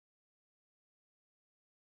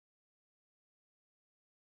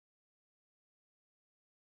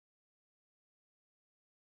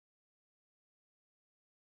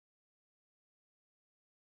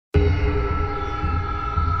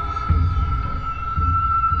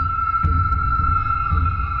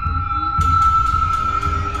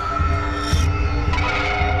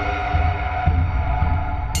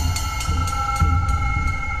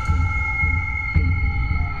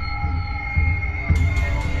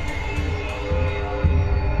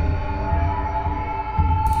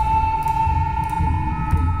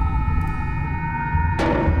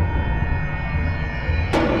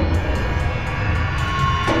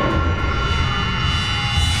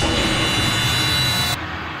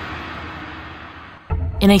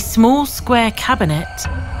In a small square cabinet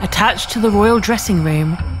attached to the royal dressing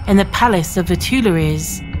room in the palace of the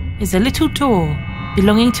Tuileries is a little door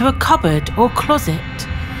belonging to a cupboard or closet,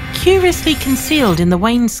 curiously concealed in the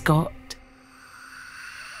wainscot.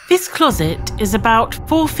 This closet is about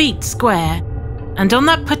 4 feet square, and on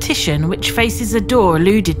that partition which faces the door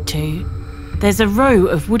alluded to, there's a row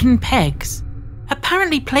of wooden pegs,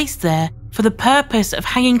 apparently placed there for the purpose of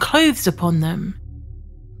hanging clothes upon them.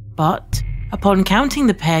 But upon counting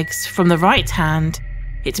the pegs from the right hand,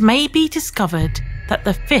 it may be discovered that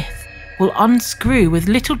the 5th will unscrew with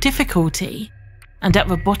little difficulty, and at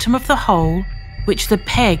the bottom of the hole, which the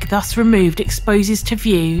peg thus removed exposes to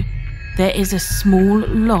view, there is a small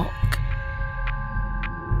lock.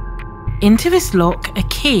 Into this lock, a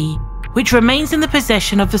key, which remains in the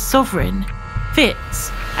possession of the sovereign,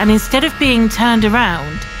 fits, and instead of being turned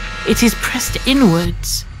around, it is pressed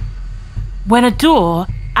inwards. When a door,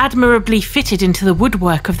 admirably fitted into the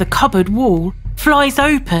woodwork of the cupboard wall, flies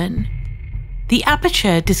open, the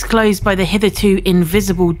aperture disclosed by the hitherto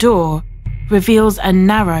invisible door reveals a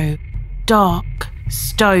narrow, dark,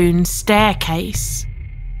 stone staircase.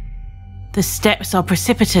 The steps are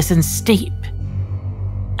precipitous and steep,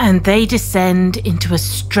 and they descend into a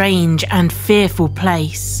strange and fearful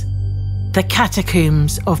place, the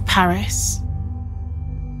catacombs of Paris.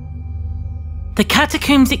 The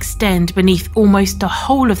catacombs extend beneath almost the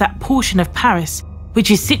whole of that portion of Paris which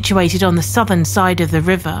is situated on the southern side of the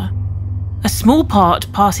river. A small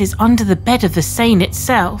part passes under the bed of the Seine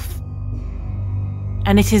itself,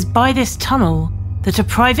 and it is by this tunnel that a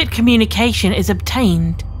private communication is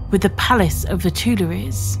obtained with the palace of the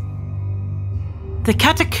Tuileries. The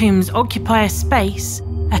catacombs occupy a space,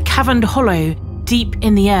 a caverned hollow deep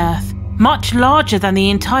in the earth, much larger than the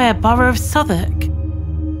entire borough of Southwark.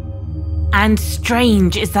 And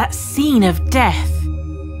strange is that scene of death.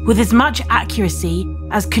 With as much accuracy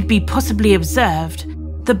as could be possibly observed,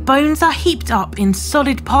 the bones are heaped up in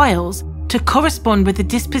solid piles to correspond with the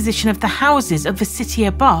disposition of the houses of the city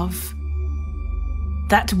above.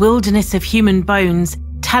 That wilderness of human bones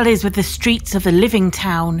tallies with the streets of the living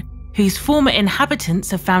town, whose former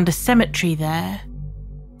inhabitants have found a cemetery there.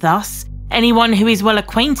 Thus, anyone who is well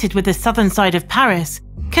acquainted with the southern side of Paris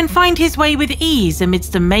can find his way with ease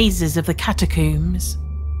amidst the mazes of the catacombs.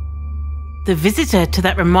 The visitor to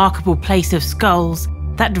that remarkable place of skulls,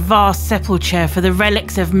 that vast sepulchre for the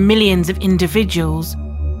relics of millions of individuals,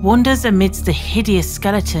 wanders amidst the hideous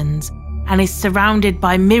skeletons and is surrounded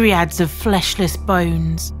by myriads of fleshless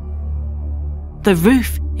bones. The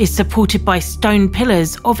roof is supported by stone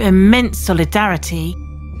pillars of immense solidity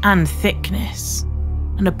and thickness,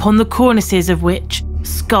 and upon the cornices of which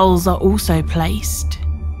skulls are also placed.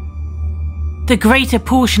 The greater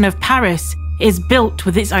portion of Paris is built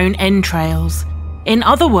with its own entrails. In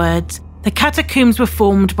other words, the catacombs were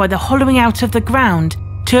formed by the hollowing out of the ground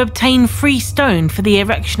to obtain free stone for the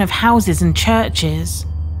erection of houses and churches.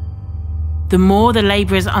 The more the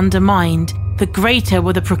labour is undermined, the greater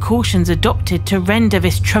were the precautions adopted to render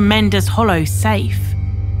this tremendous hollow safe.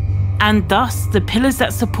 And thus the pillars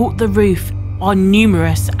that support the roof are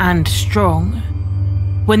numerous and strong.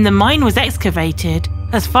 When the mine was excavated,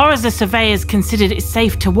 as far as the surveyors considered it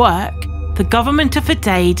safe to work, the government of the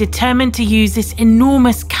day determined to use this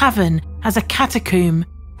enormous cavern as a catacomb,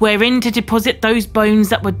 wherein to deposit those bones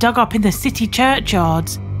that were dug up in the city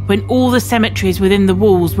churchyards when all the cemeteries within the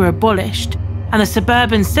walls were abolished and the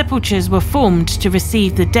suburban sepulchres were formed to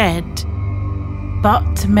receive the dead.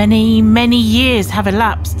 But many, many years have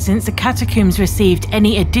elapsed since the catacombs received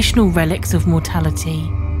any additional relics of mortality.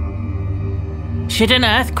 Should an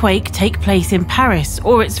earthquake take place in Paris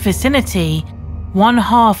or its vicinity,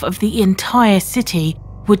 1/2 of the entire city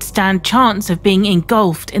would stand chance of being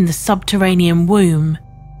engulfed in the subterranean womb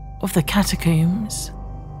of the catacombs.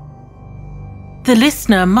 The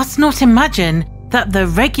listener must not imagine that the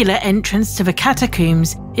regular entrance to the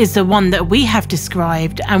catacombs is the one that we have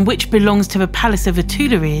described and which belongs to the Palace of the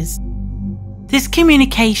Tuileries. This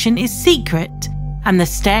communication is secret, and the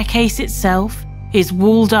staircase itself is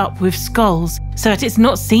walled up with skulls so that it's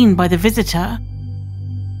not seen by the visitor.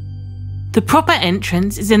 The proper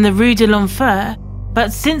entrance is in the Rue de l'Enfer,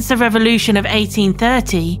 but since the revolution of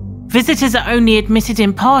 1830, visitors are only admitted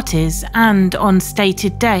in parties and on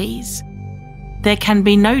stated days. There can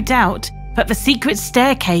be no doubt that the secret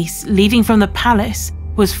staircase leading from the palace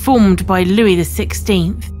was formed by Louis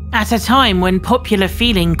XVI, at a time when popular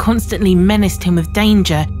feeling constantly menaced him with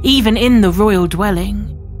danger, even in the royal dwelling.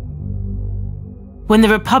 When the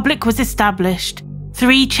Republic was established,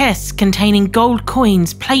 3 chests containing gold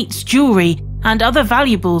coins, plates, jewellery, and other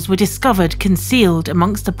valuables were discovered concealed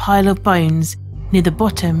amongst a pile of bones near the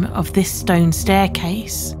bottom of this stone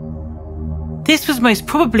staircase. This was most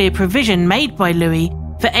probably a provision made by Louis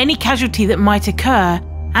for any casualty that might occur,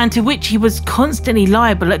 and to which he was constantly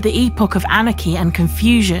liable at the epoch of anarchy and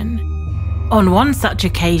confusion. On one such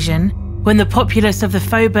occasion, when the populace of the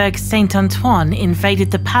Faubourg Saint-Antoine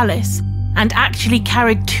invaded the palace and actually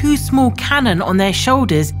carried 2 small cannon on their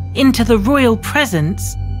shoulders into the royal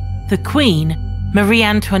presence, the Queen, Marie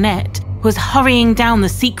Antoinette, was hurrying down the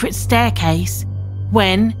secret staircase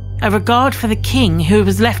when a regard for the king, who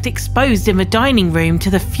was left exposed in the dining room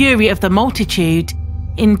to the fury of the multitude,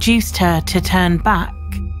 induced her to turn back.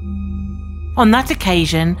 On that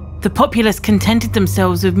occasion, the populace contented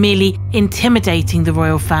themselves with merely intimidating the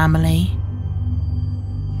royal family.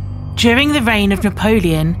 During the reign of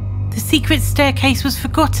Napoleon, the secret staircase was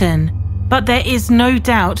forgotten, but there is no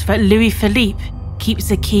doubt that Louis Philippe keeps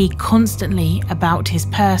the key constantly about his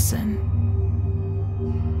person.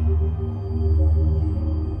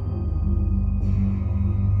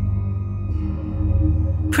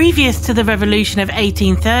 Previous to the Revolution of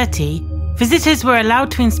 1830, visitors were allowed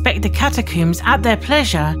to inspect the catacombs at their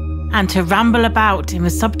pleasure and to ramble about in the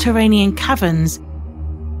subterranean caverns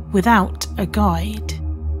without a guide.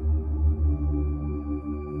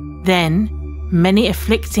 Then, many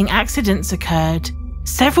afflicting accidents occurred.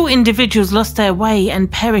 Several individuals lost their way and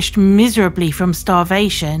perished miserably from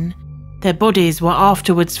starvation. Their bodies were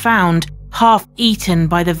afterwards found, half eaten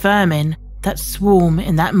by the vermin that swarm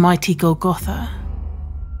in that mighty Golgotha.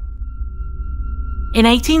 In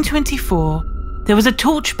 1824, there was a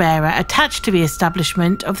torchbearer attached to the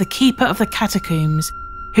establishment of the keeper of the catacombs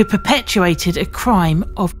who perpetuated a crime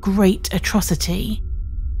of great atrocity.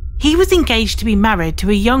 He was engaged to be married to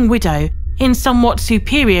a young widow in somewhat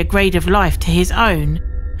superior grade of life to his own,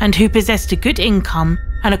 and who possessed a good income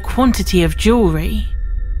and a quantity of jewellery.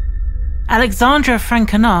 Alexandre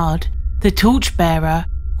Franconnard, the torchbearer,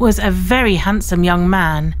 was a very handsome young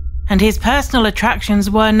man, and his personal attractions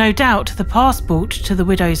were no doubt the passport to the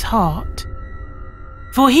widow's heart.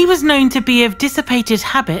 For he was known to be of dissipated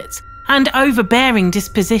habits and overbearing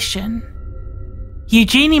disposition.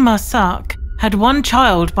 Eugénie Marsac had one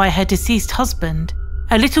child by her deceased husband,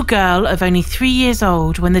 a little girl of only 3 years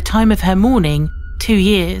old when the time of her mourning, 2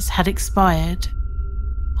 years, had expired.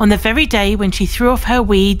 On the very day when she threw off her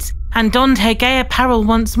weeds and donned her gay apparel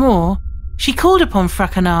once more, she called upon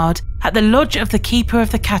Franconnard at the lodge of the keeper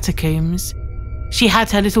of the catacombs. She had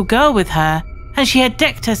her little girl with her, and she had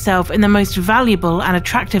decked herself in the most valuable and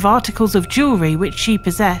attractive articles of jewellery which she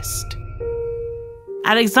possessed.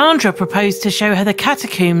 Alexandra proposed to show her the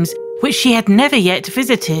catacombs which she had never yet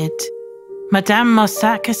visited. Madame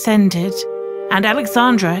Marsac assented, and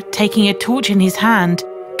Alexandra, taking a torch in his hand,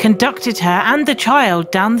 conducted her and the child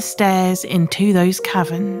down the stairs into those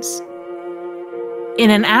caverns. In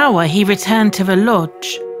an hour he returned to the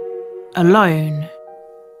lodge, alone.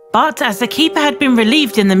 But as the keeper had been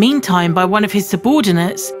relieved in the meantime by one of his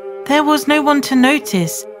subordinates, there was no one to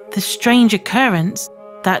notice the strange occurrence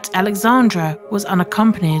that Alexandra was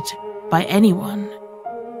unaccompanied by anyone.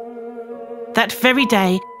 That very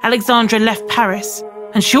day, Alexandra left Paris,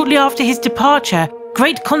 and shortly after his departure,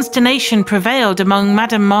 great consternation prevailed among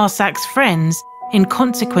Madame Marsac's friends in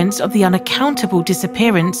consequence of the unaccountable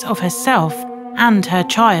disappearance of herself and her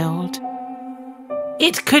child.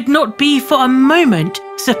 It could not be for a moment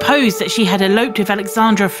supposed that she had eloped with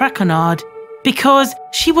Alexandre Franconnard, because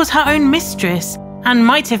she was her own mistress and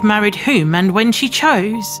might have married whom and when she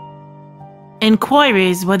chose.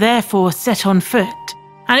 Enquiries were therefore set on foot,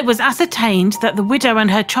 and it was ascertained that the widow and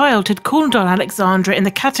her child had called on Alexandra in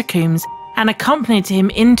the catacombs and accompanied him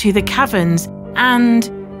into the caverns, and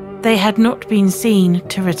they had not been seen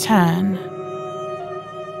to return.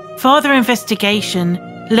 Further investigation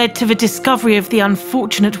led to the discovery of the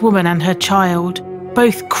unfortunate woman and her child,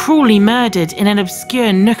 both cruelly murdered in an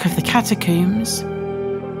obscure nook of the catacombs.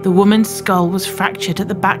 The woman's skull was fractured at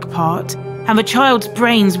the back part, and the child's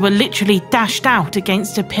brains were literally dashed out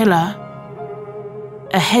against a pillar.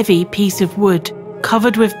 A heavy piece of wood,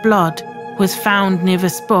 covered with blood, was found near the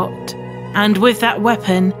spot, and with that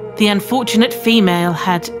weapon, the unfortunate female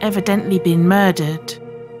had evidently been murdered.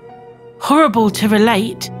 Horrible to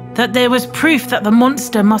relate, that there was proof that the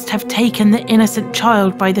monster must have taken the innocent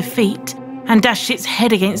child by the feet and dashed its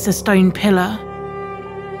head against a stone pillar.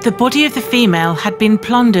 The body of the female had been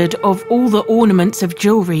plundered of all the ornaments of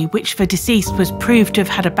jewellery which the deceased was proved to have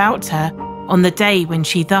had about her on the day when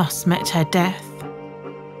she thus met her death.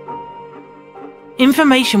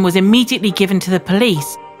 Information was immediately given to the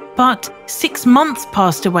police, but 6 months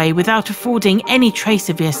passed away without affording any trace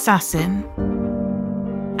of the assassin.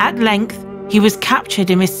 At length, he was captured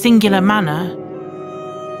in this singular manner.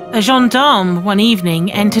 A gendarme one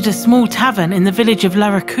evening entered a small tavern in the village of La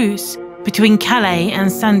Recousse between Calais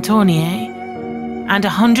and Saint-Tournier, and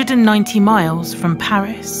 190 miles from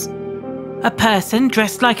Paris. A person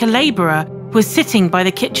dressed like a labourer was sitting by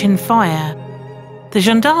the kitchen fire. The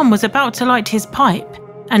gendarme was about to light his pipe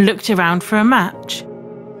and looked around for a match.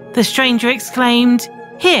 The stranger exclaimed,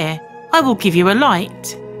 "Here, I will give you a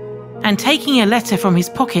light." And taking a letter from his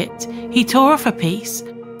pocket, he tore off a piece,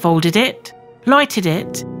 folded it, lighted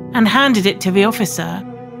it, and handed it to the officer.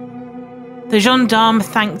 The gendarme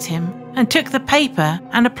thanked him and took the paper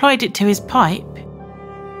and applied it to his pipe.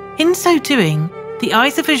 In so doing, the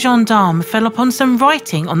eyes of a gendarme fell upon some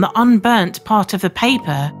writing on the unburnt part of the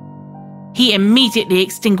paper. He immediately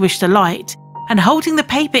extinguished the light, and holding the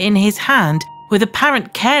paper in his hand with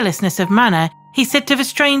apparent carelessness of manner, he said to the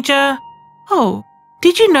stranger, "Oh,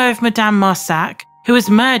 did you know of Madame Marsac, who was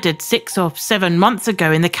murdered 6 or 7 months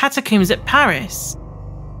ago in the catacombs at Paris?"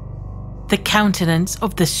 The countenance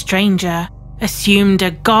of the stranger assumed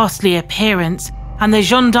a ghastly appearance, and the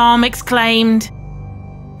gendarme exclaimed,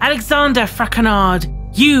 "Alexander Fraconard,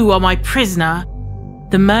 you are my prisoner."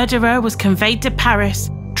 The murderer was conveyed to Paris,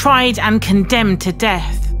 tried and condemned to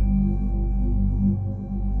death.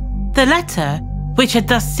 The letter, which had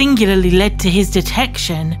thus singularly led to his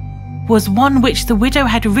detection, was one which the widow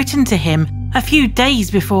had written to him a few days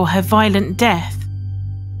before her violent death.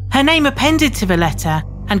 Her name appended to the letter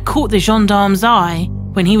and caught the gendarme's eye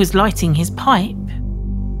when he was lighting his pipe.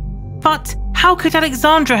 But how could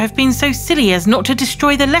Alexandra have been so silly as not to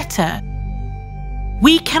destroy the letter?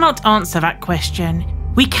 We cannot answer that question.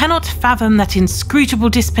 We cannot fathom that inscrutable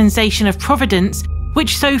dispensation of Providence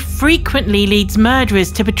which so frequently leads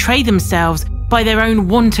murderers to betray themselves by their own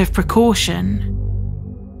want of precaution.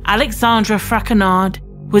 Alexandra Fraconard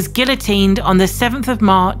was guillotined on the 7th of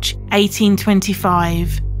March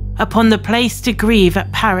 1825 upon the Place de Grève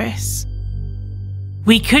at Paris.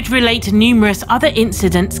 We could relate numerous other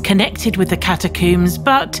incidents connected with the catacombs,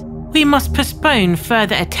 but we must postpone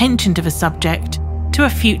further attention to the subject to a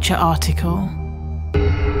future article.